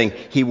Matthew saying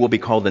he will be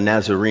called a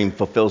Nazarene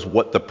fulfills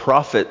what the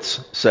prophets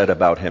said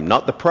about him,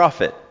 not the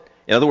prophet.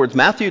 In other words,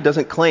 Matthew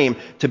doesn't claim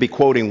to be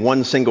quoting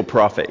one single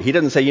prophet. He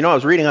doesn't say, I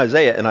was reading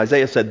Isaiah and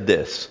Isaiah said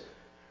this.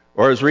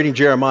 Or I was reading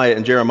Jeremiah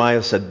and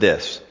Jeremiah said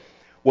this.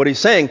 What he's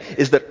saying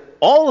is that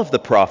all of the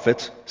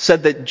prophets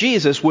said that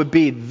Jesus would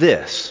be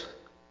this.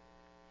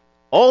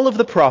 All of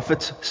the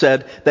prophets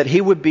said that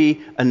he would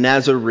be a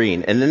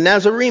Nazarene. And the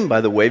Nazarene,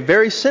 by the way,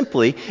 very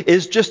simply,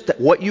 is just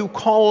what you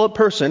call a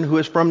person who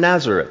is from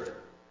Nazareth.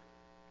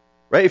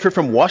 Right? If you're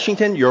from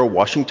Washington, you're a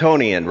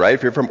Washingtonian, right?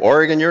 If you're from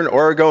Oregon, you're an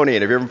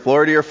Oregonian. If you're from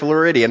Florida, you're a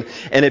Floridian.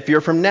 And if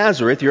you're from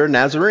Nazareth, you're a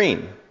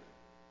Nazarene.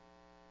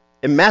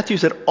 And Matthew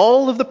said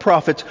all of the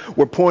prophets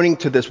were pointing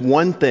to this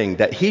one thing,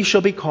 that he shall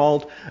be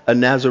called a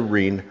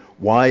Nazarene.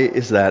 Why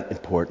is that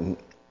important?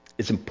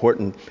 It's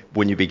important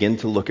when you begin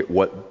to look at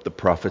what the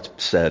prophets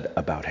said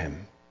about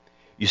him.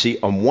 You see,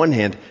 on one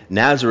hand,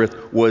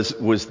 Nazareth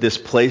was this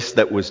place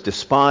that was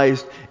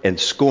despised and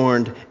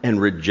scorned and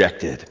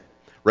rejected.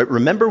 Right?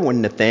 Remember when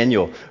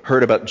Nathanael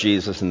heard about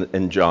Jesus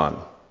and John?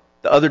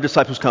 The other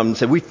disciples come and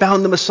said, "We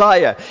found the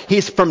Messiah.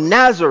 He's from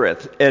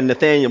Nazareth." And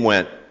Nathanael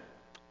went,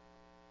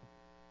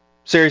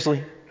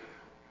 "Seriously?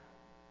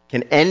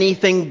 Can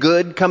anything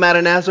good come out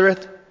of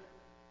Nazareth?"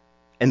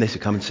 And they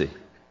said, "Come and see."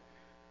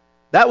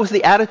 That was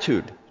the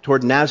attitude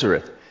toward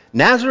Nazareth.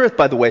 Nazareth,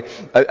 by the way,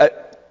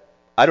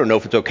 I don't know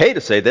if it's okay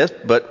to say this,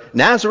 but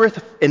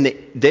Nazareth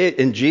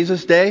in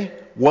Jesus' day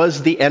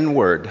was the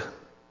N-word.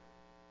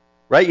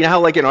 Right? You know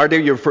how like in our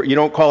day you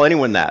don't call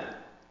anyone that.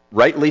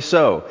 Rightly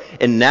so.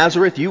 In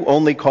Nazareth, you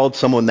only called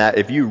someone that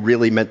if you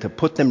really meant to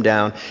put them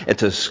down and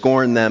to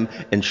scorn them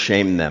and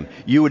shame them.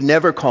 You would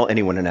never call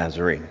anyone a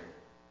Nazarene.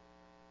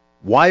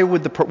 So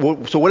what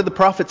did the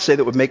prophets say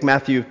that would make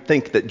Matthew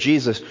think that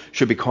Jesus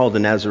should be called a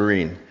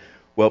Nazarene?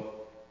 Well,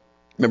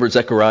 remember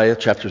Zechariah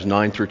chapters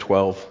 9 through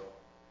 12?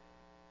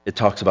 It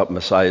talks about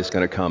Messiah is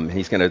going to come.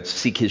 He's going to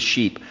seek his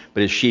sheep,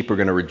 but his sheep are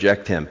going to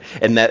reject him.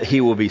 And that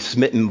he will be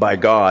smitten by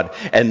God,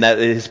 and that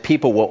his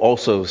people will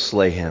also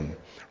slay him.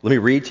 Let me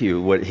read to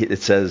you what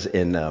it says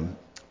in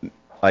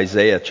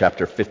Isaiah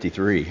chapter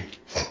 53.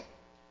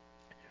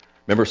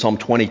 Remember Psalm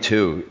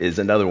 22 is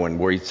another one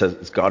where he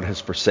says God has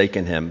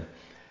forsaken him.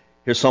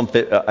 Here's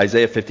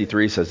Isaiah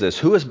 53 says this: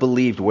 "Who has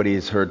believed what he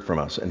has heard from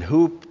us? And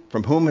to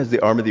whom has the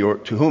arm of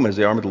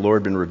the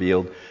Lord been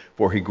revealed?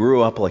 For he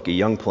grew up like a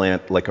young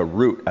plant, like a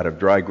root out of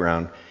dry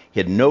ground. He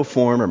had no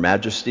form or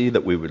majesty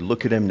that we would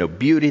look at him, no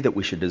beauty that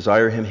we should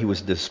desire him. He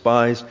was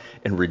despised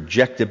and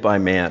rejected by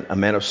man, a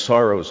man of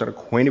sorrows and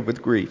acquainted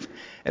with grief,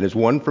 and as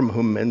one from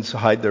whom men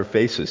hide their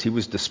faces. He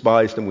was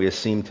despised, and we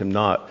esteemed him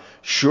not.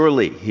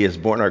 Surely he has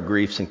borne our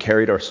griefs and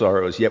carried our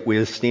sorrows, yet we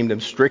esteemed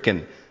him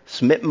stricken,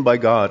 smitten by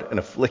God, and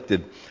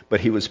afflicted. But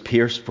he was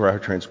pierced for our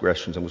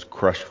transgressions and was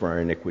crushed for our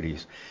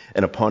iniquities.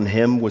 And upon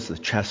him was the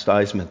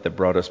chastisement that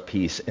brought us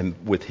peace, and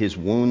with his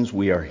wounds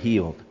we are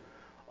healed.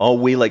 All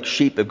we like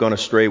sheep have gone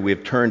astray. We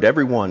have turned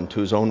every one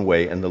to his own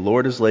way, and the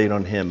Lord has laid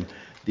on him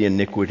the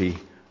iniquity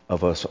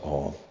of us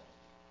all."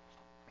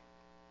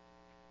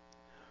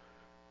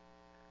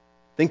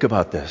 Think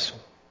about this.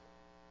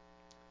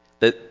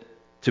 That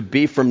to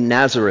be from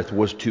Nazareth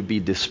was to be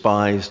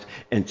despised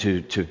and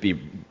to be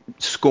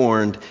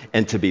scorned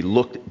and to be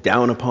looked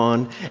down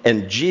upon.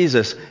 And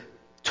Jesus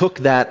took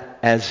that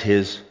as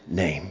his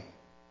name.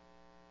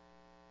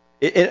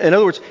 In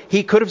other words,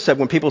 he could have said,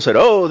 when people said,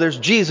 "Oh, there's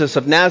Jesus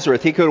of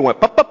Nazareth," he could have went,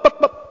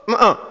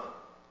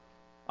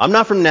 "I'm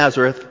not from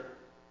Nazareth.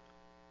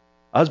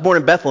 I was born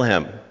in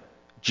Bethlehem.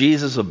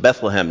 Jesus of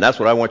Bethlehem. That's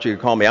what I want you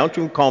to call me. I don't want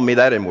you to call me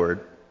that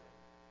N-word."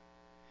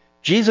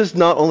 Jesus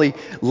not only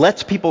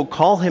lets people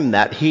call him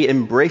that, he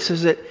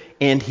embraces it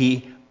and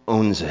he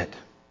owns it.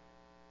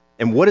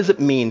 And what does it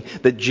mean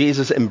that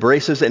Jesus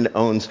embraces and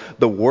owns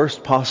the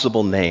worst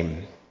possible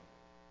name?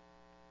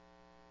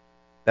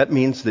 That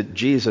means that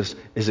Jesus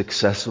is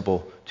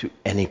accessible to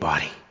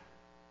anybody.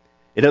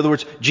 In other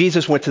words,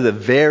 Jesus went to the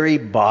very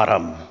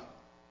bottom.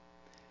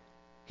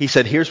 He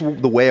said, here's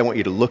the way I want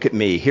you to look at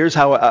me. Here's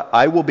how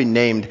I will be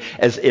named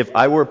as if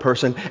I were a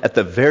person at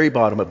the very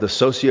bottom of the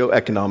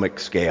socioeconomic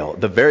scale,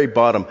 the very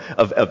bottom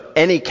of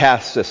any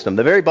caste system,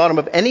 the very bottom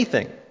of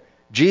anything.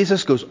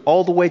 Jesus goes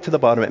all the way to the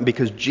bottom, and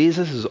because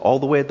Jesus is all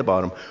the way at the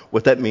bottom,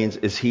 what that means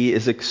is he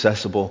is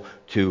accessible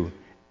to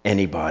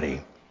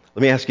anybody.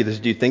 Let me ask you this.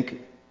 Do you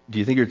think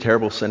you're a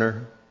terrible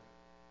sinner?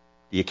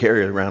 Do you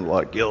carry around a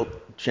lot of guilt,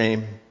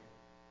 shame?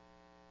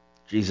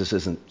 Jesus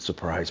isn't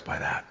surprised by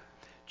that.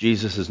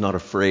 Jesus is not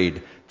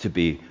afraid to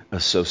be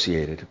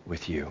associated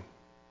with you.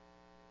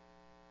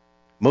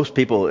 Most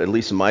people, at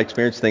least in my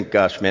experience, think,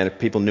 gosh, man, if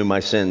people knew my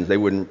sins, they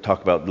wouldn't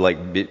talk about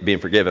being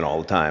forgiven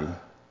all the time.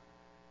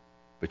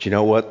 But you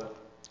know what?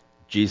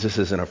 Jesus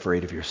isn't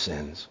afraid of your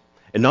sins.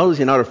 And not only is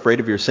he not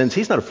afraid of your sins,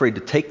 he's not afraid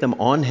to take them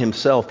on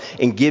himself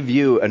and give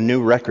you a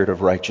new record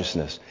of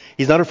righteousness.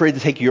 He's not afraid to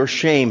take your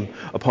shame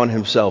upon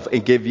himself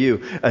and give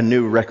you a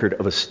new record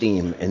of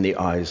esteem in the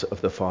eyes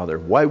of the Father.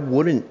 Why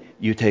wouldn't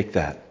you take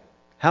that?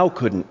 How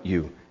couldn't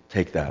you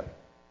take that?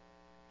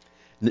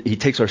 He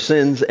takes our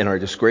sins and our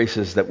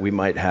disgraces that we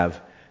might have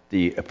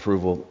the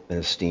approval and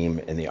esteem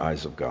in the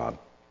eyes of God.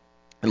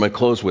 I'm going to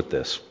close with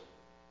this.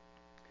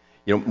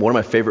 You know, one of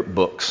my favorite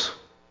books,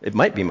 it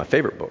might be my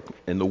favorite book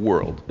in the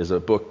world, is a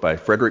book by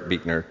Frederick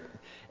Buechner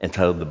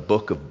entitled The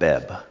Book of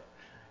Beb.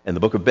 And the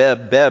Book of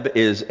Beb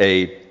is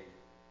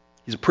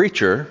he's a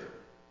preacher,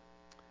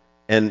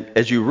 and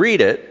as you read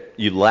it,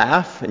 you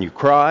laugh and you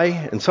cry,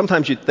 and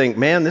sometimes you think,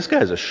 man, this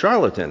guy's a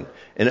charlatan.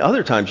 And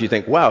other times you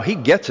think, wow, he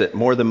gets it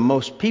more than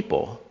most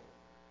people.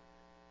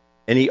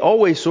 And he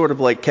always sort of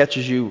like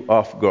catches you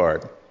off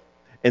guard.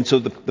 And so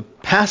the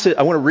passage,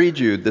 I want to read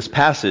you this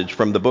passage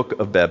from the Book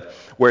of Beb,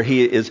 where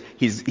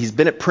he's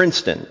been at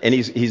Princeton, and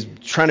he's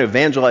trying to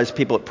evangelize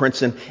people at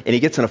Princeton, and he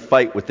gets in a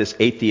fight with this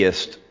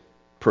atheist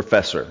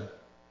professor.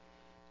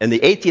 And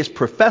the atheist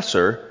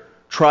professor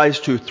tries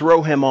to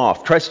throw him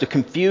off, tries to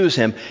confuse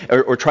him,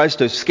 or tries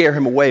to scare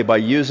him away by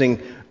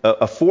using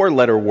a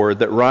four-letter word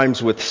that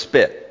rhymes with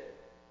spit.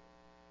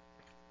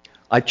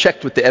 I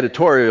checked with the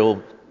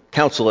editorial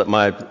council at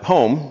my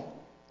home,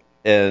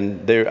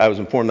 and I was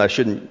informed that I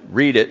shouldn't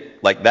read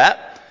it like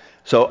that.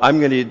 So I'm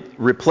going to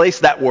replace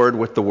that word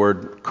with the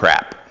word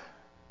crap.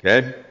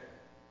 Okay?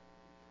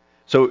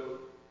 So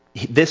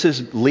this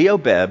is Leo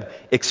Beb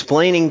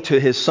explaining to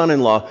his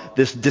son-in-law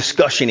this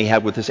discussion he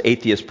had with this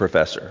atheist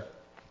professor.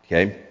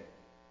 Okay?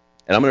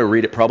 And I'm going to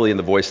read it probably in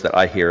the voice that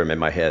I hear him in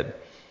my head.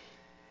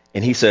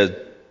 And he says,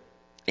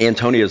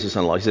 Antonio's his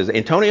son-in-law. He says,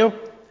 Antonio,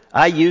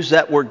 I used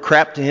that word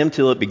crap to him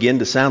till it began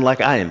to sound like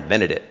I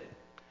invented it.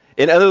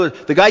 In other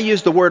words, the guy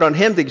used the word on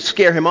him to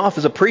scare him off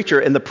as a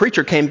preacher, and the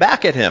preacher came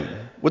back at him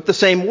with the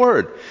same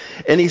word.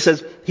 And he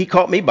says, he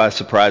caught me by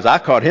surprise. I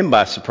caught him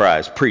by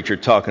surprise. Preacher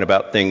talking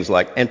about things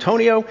like,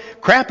 Antonio,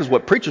 crap is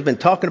what preachers been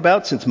talking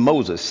about since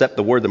Moses, except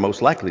the word they're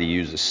most likely to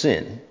use is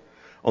sin.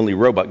 Only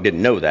Roebuck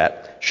didn't know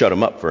that. Shut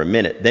him up for a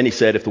minute. Then he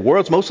said, if the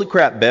world's mostly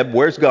crap, Beb,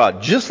 where's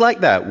God? Just like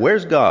that,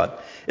 where's God?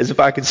 As if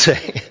I could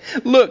say,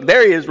 look,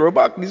 there he is,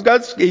 Roebuck.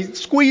 He's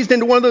squeezed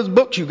into one of those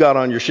books you got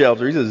on your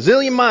shelves. Or he's a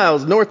zillion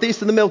miles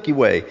northeast of the Milky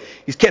Way.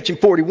 He's catching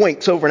 40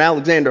 winks over in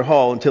Alexander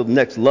Hall until the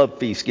next love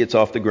feast gets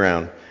off the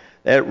ground.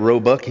 That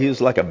Roebuck, he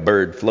was like a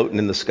bird floating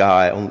in the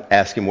sky,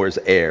 asking where's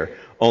the air.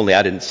 Only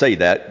I didn't say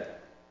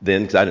that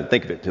then because I didn't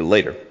think of it till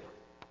later.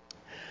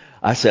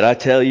 I said, I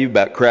tell you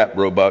about crap,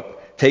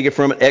 Roebuck. Take it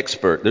from an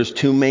expert. There's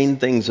two main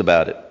things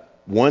about it.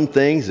 One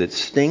thing is it's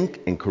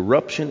stink and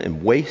corruption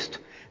and waste.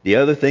 The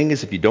other thing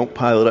is if you don't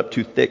pile it up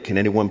too thick in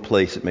any one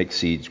place, it makes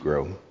seeds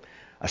grow.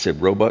 I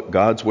said, Roebuck,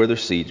 God's where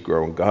there's seeds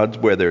growing. God's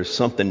where there's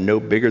something no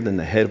bigger than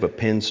the head of a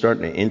pin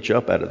starting to inch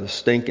up out of the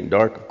stink and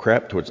dark of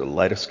crap towards the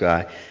light of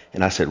sky.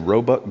 And I said,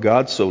 Roebuck,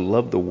 God so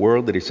loved the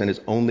world that he sent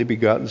his only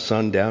begotten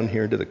son down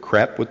here into the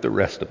crap with the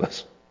rest of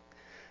us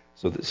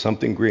so that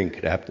something green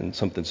could happen,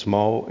 something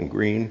small and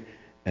green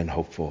and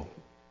hopeful.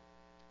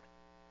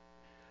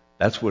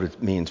 That's what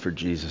it means for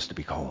Jesus to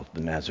be called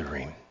the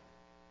Nazarene.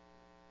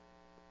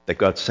 That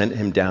God sent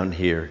him down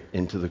here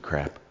into the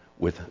crap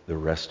with the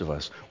rest of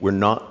us. We're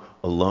not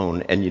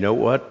alone. And you know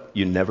what?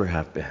 You never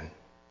have been.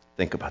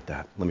 Think about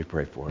that. Let me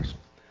pray for us.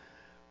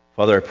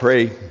 Father, I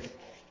pray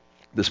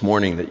this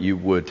morning that you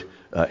would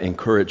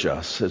encourage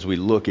us as we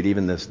look at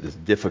even this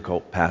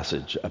difficult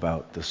passage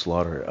about the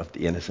slaughter of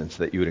the innocents,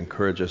 that you would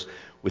encourage us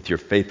with your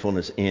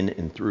faithfulness in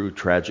and through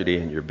tragedy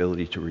and your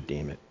ability to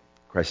redeem it.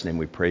 In Christ's name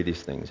we pray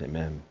these things.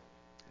 Amen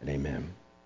and amen.